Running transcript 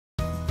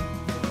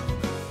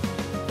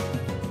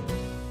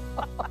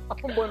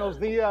Buenos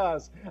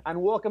Días,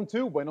 and welcome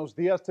to Buenos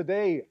Días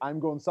Today.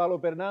 I'm Gonzalo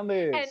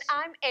Fernandez. And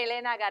I'm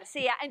Elena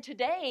Garcia, and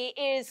today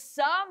is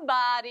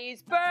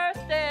somebody's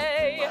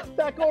birthday.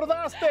 ¿Te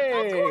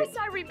acordaste? Of course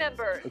I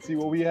remember. Let's see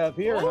what we have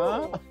here,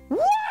 huh?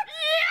 What?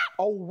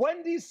 A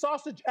Wendy's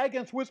sausage, egg,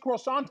 and Swiss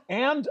croissant,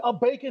 and a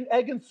bacon,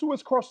 egg, and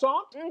Swiss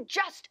croissant?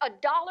 Just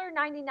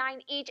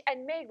 $1.99 each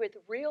and made with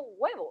real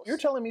huevos. You're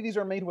telling me these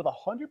are made with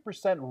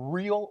 100%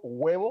 real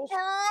huevos?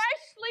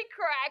 Freshly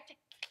cracked.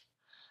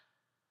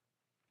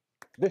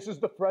 This is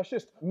the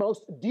freshest,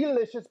 most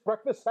delicious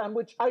breakfast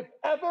sandwich I've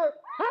ever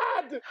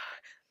had!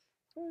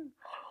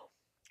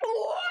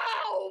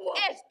 ¡Wow!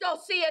 Esto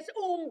sí es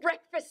un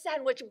breakfast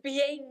sandwich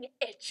bien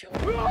hecho.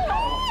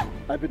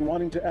 I've been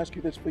wanting to ask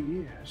you this for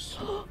years.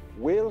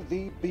 Will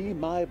thee be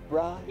my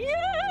bride?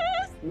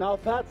 Yes! Now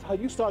that's how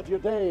you start your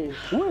day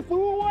with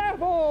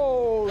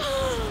huevos!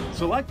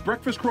 Select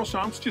breakfast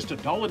croissants, just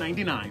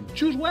 $1.99.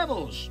 Choose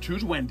huevos.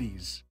 Choose Wendy's.